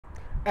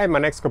And my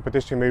next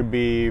competition will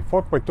be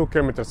 4.2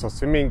 kilometers of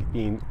swimming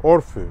in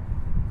Orfű.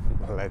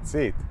 Let's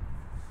see it.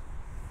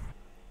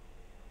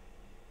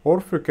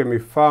 Orfű can be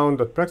found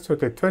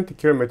approximately 20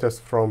 kilometers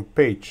from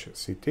Pécs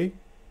City.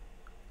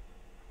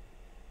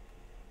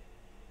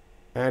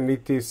 And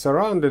it is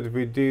surrounded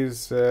with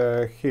these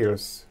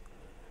hills.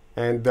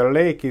 And the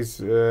lake is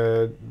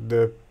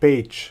the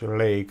Pécs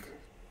Lake.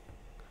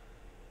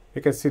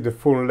 You can see the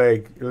full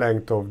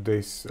length of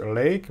this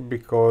lake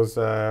because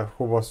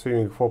who was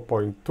swimming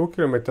 4.2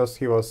 kilometers,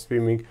 he was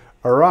swimming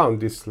around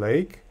this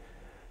lake,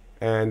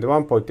 and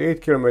 1.8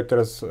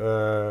 kilometers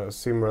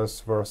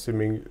swimmers were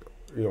swimming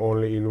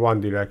only in one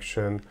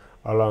direction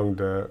along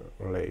the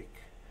lake.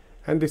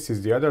 And this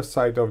is the other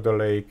side of the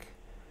lake.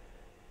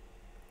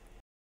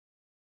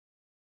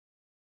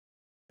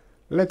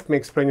 Let me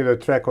explain you the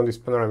track on this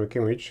panoramic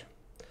image.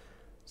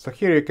 So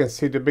here you can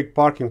see the big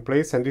parking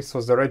place, and this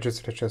was the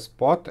registration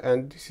spot,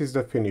 and this is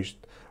the finish.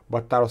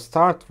 But our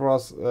start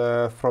was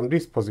from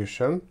this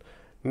position,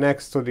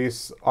 next to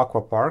this aqua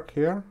park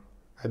here,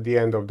 at the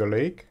end of the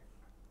lake.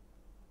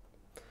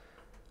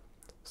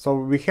 So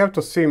we have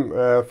to swim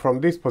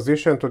from this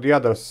position to the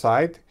other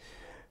side,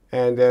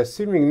 and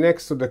swimming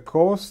next to the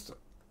coast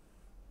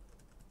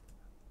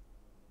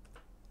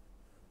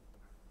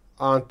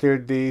until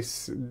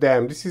this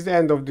dam. This is the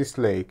end of this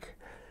lake.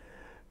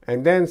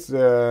 And then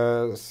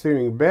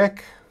swimming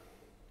back,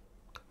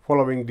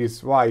 following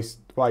these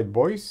white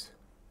buoys.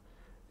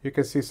 You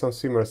can see some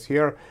swimmers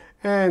here,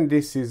 and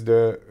this is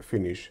the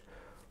finish.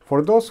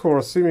 For those who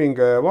were swimming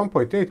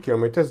 1.8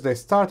 kilometers, they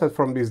started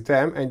from this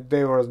dam and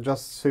they were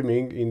just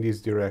swimming in this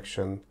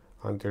direction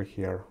until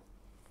here.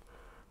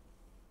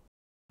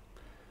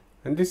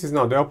 And this is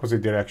now the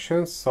opposite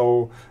direction,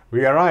 so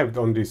we arrived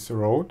on this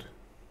road.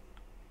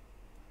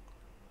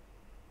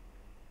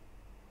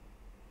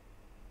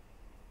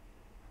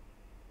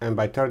 And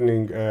by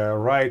turning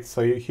right,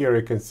 so here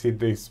you can see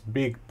this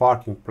big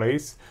parking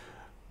place,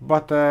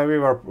 but we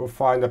will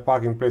find a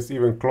parking place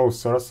even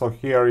closer. So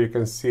here you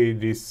can see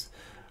this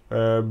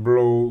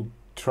blue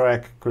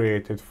track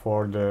created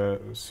for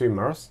the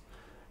swimmers,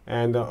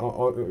 and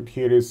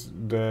here is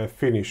the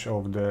finish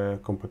of the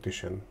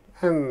competition.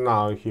 And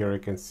now here you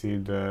can see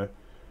the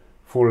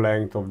full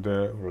length of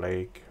the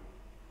lake.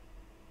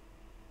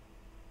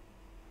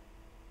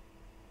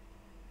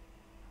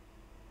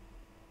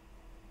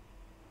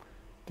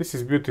 This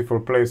is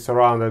beautiful place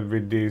surrounded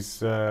with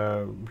these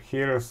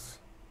hills.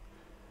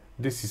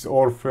 This is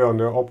Orfű on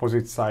the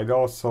opposite side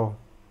also.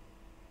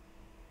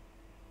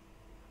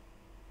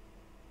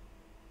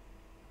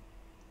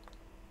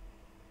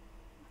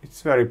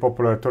 It's very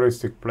popular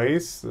touristic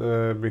place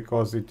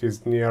because it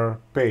is near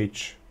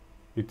Pécs.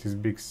 It is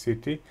big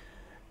city.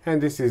 And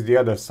this is the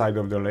other side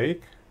of the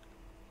lake.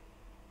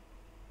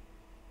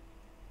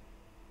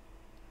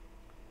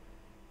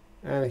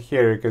 And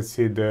here you can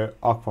see the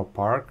aqua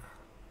park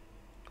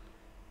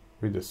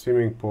with the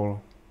swimming pool,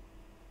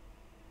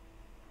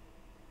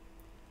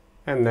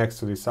 and next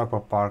to this aqua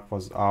park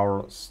was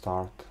our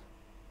start.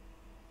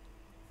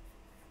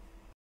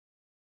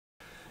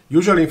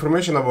 Usually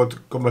information about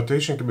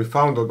competition can be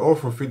found on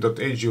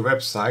orfufeed.ag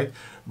website,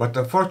 but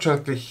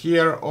unfortunately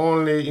here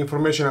only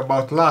information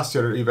about last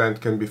year's event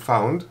can be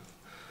found.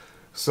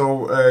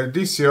 So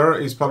this year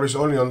is published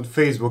only on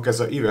Facebook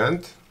as an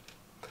event.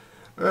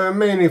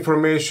 Main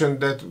information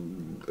that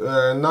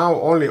now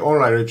only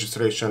online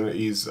registration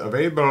is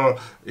available.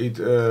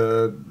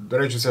 The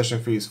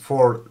registration fee is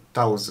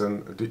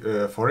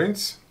 4,000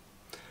 forints,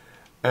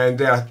 and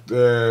there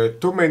are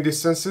two main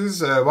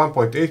distances.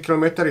 1.8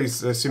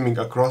 kilometers is swimming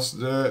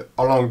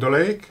along the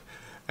lake,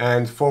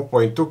 and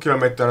 4.2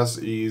 kilometers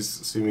is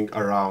swimming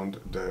around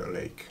the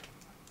lake.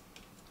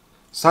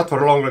 Start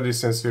for longer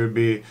distance will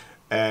be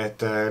at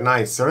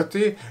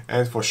 9:30,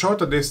 and for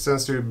shorter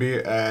distance will be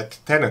at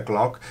 10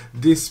 o'clock.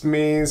 This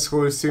means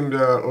who will swim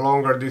the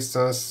longer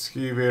distance,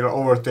 he will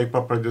overtake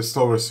probably the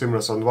slower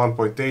swimmers on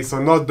 1.8,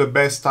 so not the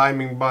best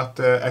timing, but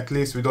at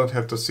least we don't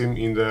have to swim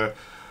in the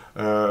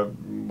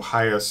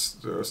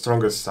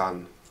strongest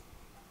sun.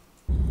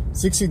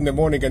 6 in the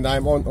morning and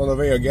I'm on the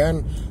way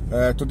again.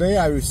 Today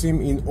I will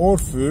swim in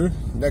Orfű,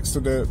 next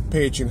to the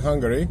Pécs in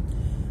Hungary,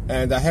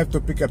 and I have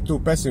to pick up two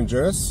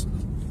passengers.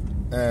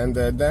 And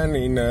then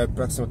in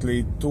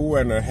approximately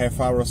 2.5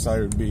 hours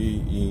I will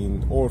be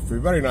in Orfű.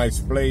 Very nice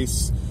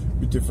place,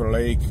 beautiful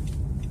lake,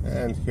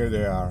 and here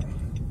they are.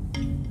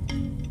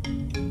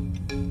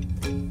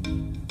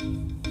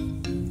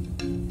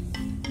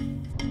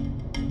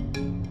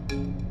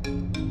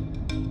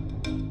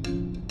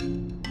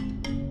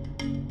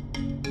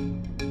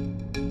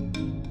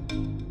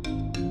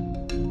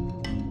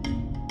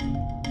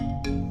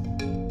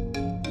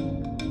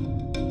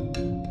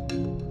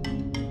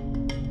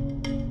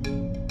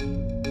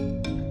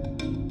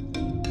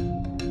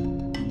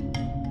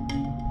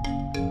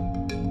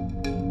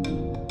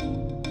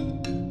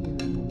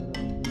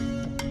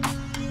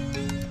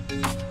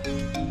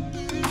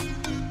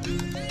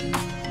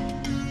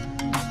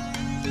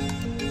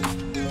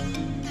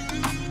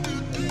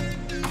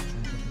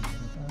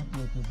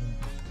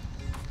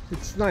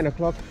 It's 9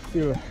 o'clock,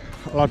 still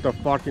a lot of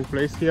parking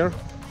place here.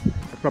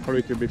 Probably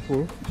it will be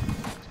full.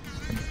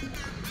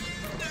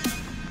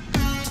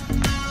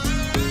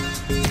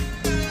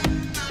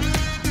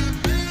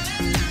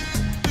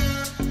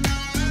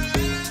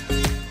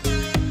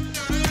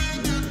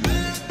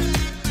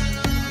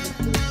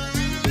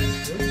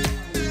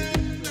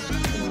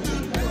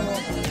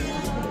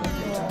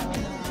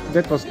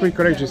 That was quick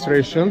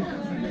registration.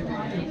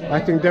 I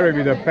think there will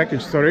be the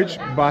package storage,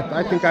 but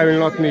I think I will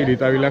not need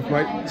it. I will have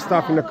my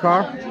stuff in the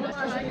car.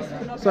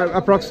 So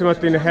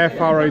approximately in a half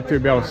hour it will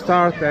be our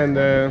start, and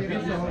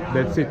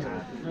that's it.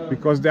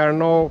 Because there are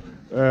no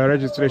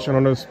registration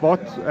on the spot,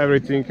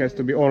 everything has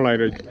to be online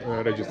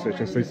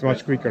registration, so it's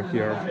much quicker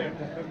here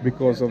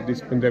because of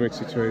this pandemic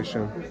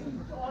situation.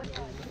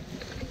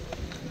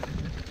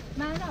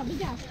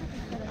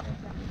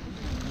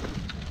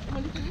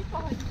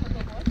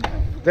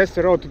 That's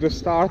the road to the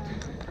start,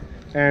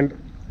 and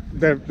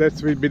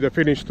that will be the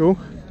finish too,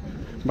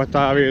 but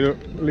I will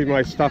leave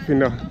my stuff in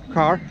the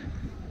car.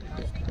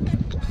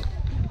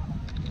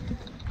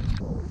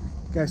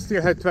 I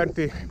still had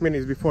 20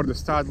 minutes before the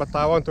start, but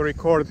I want to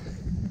record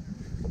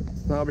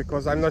now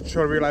because I'm not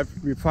sure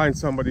we'll find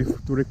somebody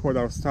to record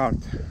our start.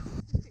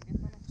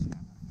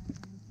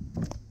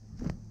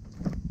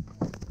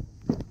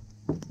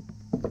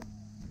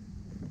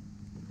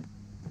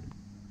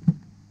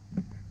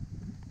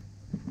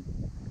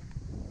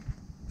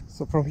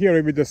 So from here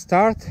will be the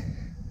start.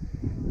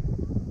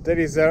 There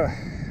is a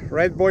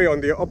red buoy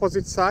on the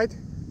opposite side,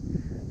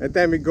 and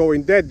then we go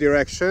in that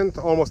direction,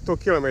 almost 2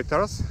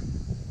 kilometers.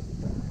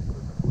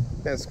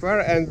 10 square,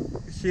 and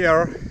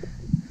here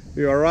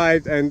we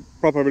arrived, and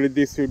probably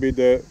this will be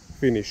the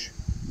finish.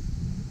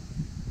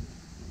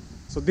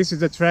 So this is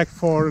the track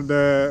for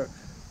the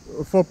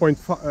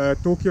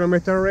 4.2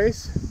 kilometer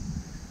race,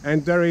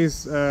 and there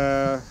is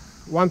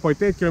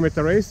 1.8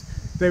 kilometer race.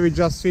 They will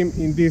just swim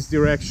in this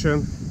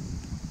direction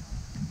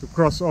to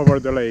cross over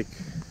the lake.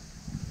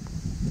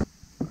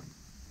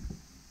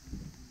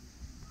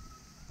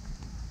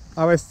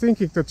 I was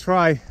thinking to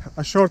try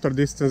a shorter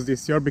distance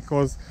this year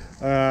because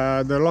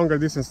the longer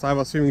distance I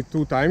was swimming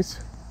 2 times.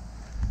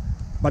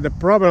 But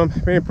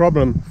the main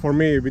problem for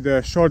me with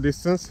the short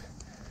distance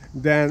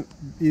then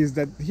is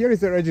that here is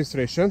the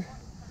registration,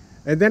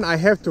 and then I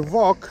have to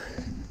walk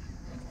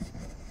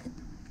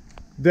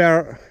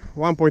there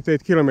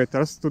 1.8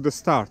 kilometers to the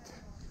start.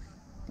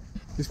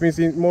 This means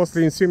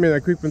mostly in swimming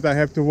equipment I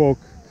have to walk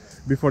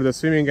before the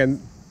swimming,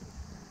 and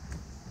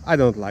I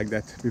don't like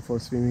that before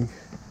swimming.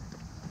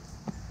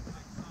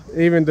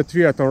 Even the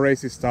triathlon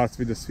races starts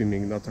with the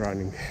swimming, not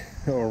running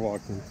or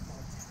walking.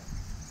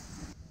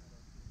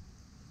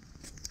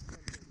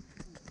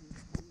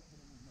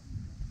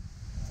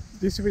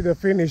 This will be the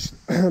finish,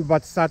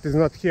 but start is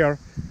not here,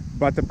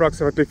 but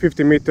approximately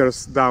 50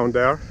 meters down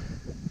there.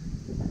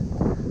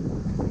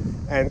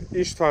 And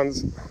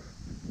Istvan's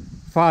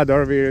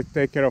father will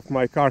take care of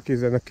my car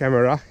keys and the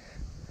camera,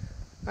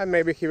 and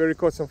maybe he will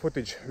record some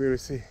footage. We will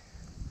see.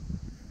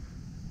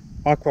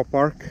 Aqua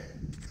park.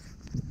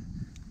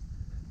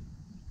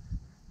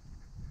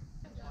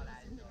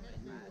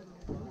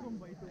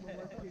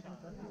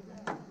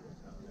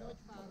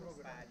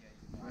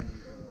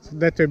 So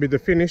that will be the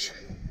finish,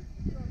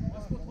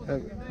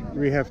 and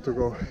we have to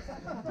go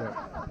there.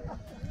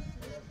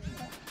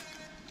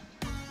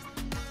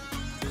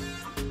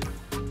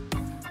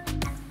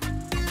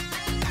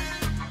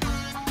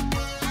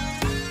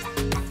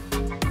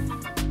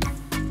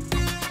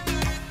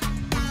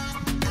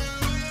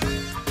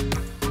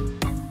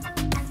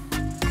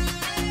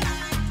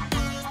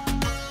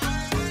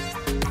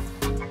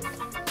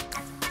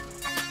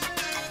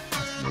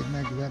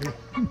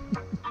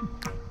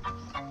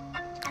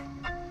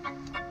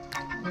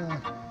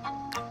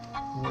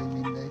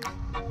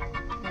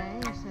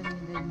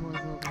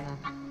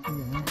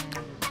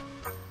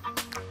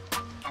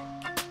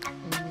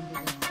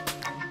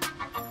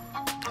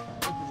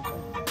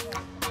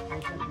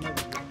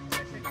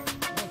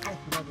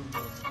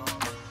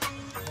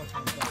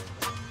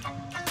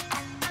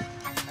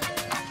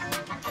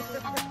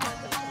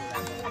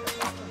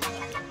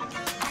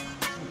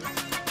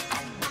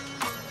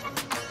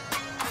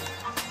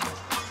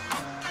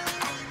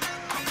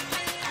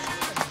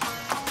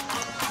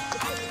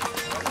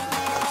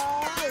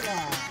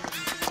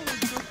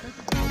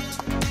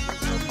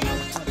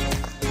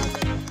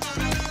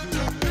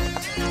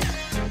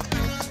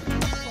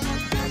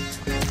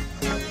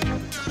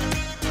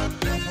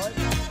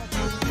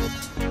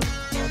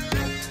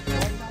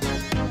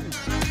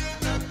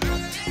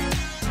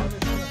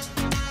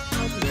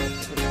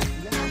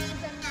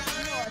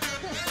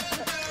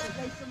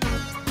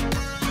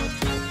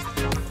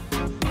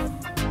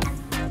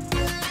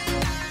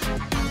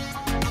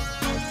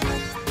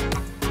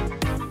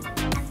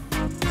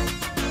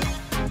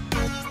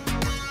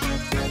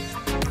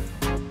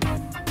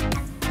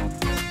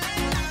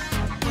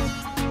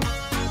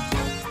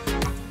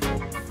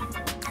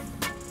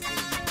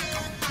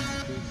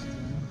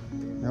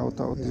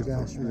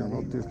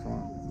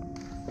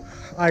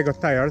 I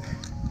got tired.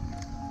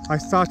 I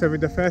started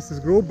with the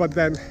fastest group, but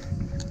then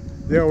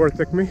they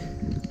overtook me.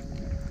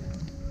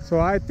 So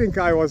I think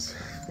I was,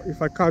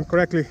 if I count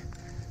correctly,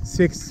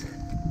 6th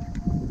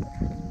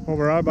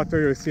overall, but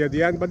we will see at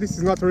the end. But this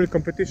is not a real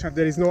competition,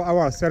 there is no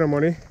award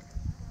ceremony.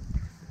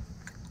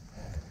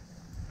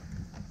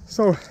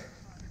 So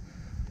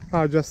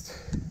I'll just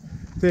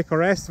take a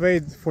rest,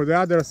 wait for the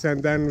others,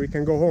 and then we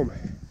can go home.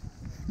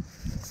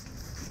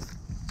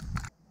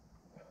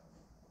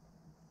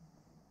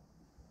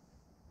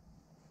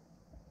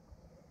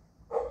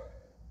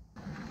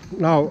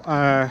 Now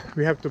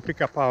we have to pick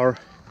up our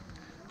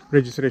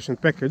registration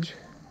package,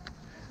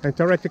 and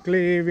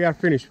theoretically we are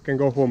finished. We can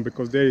go home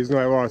because there is no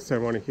award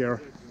ceremony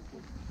here.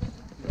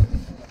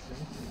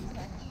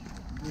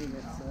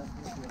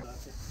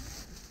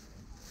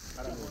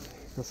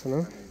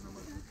 Köszönöm.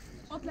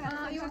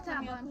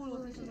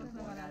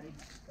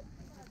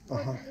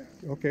 Aha,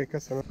 oké,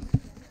 köszönöm.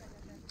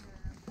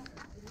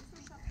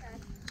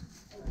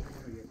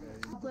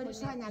 Akkor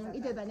sajnálom,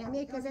 időben nem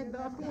érkezett be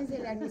a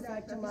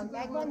pénzélelmiszercsomag.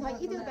 Megvan, ha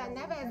időben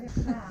nevez.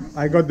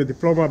 I got the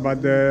diploma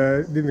but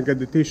didn't get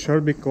the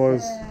t-shirt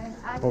because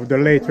of the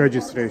late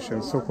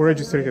registration. So who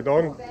registered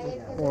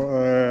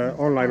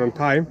online on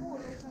time,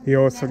 he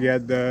also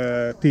get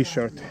the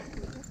t-shirt.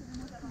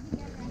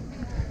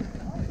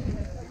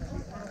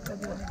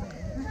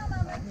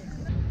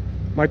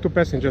 My 2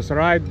 passengers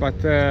arrived,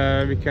 but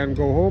we can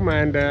go home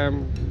and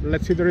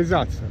let's see the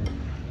results.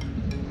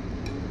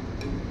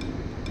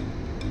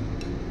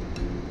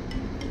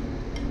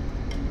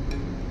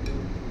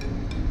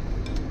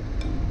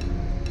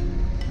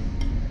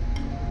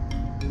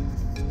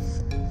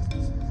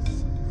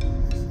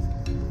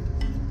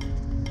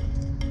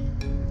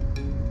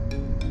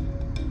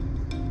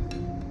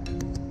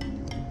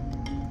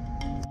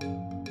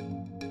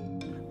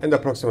 And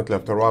approximately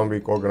after 1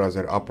 week,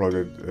 organizer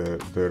uploaded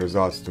the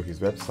results to his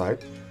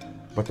website.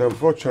 But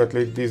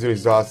unfortunately, these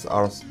results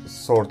are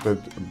sorted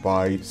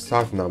by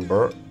start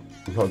number,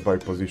 not by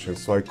position.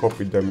 So I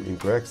copied them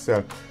into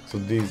Excel. So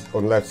these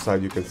on left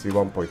side you can see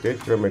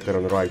 1.8 kilometers,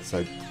 on the right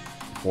side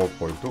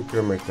 4.2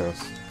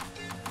 kilometers.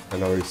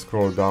 And I will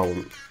scroll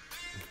down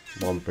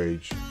 1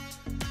 page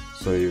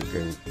so you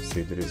can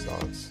see the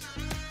results.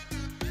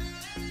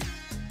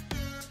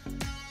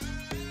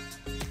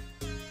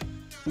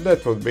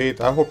 That would be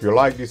it. I hope you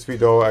liked this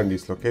video and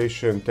this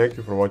location. Thank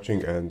you for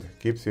watching and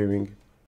keep swimming.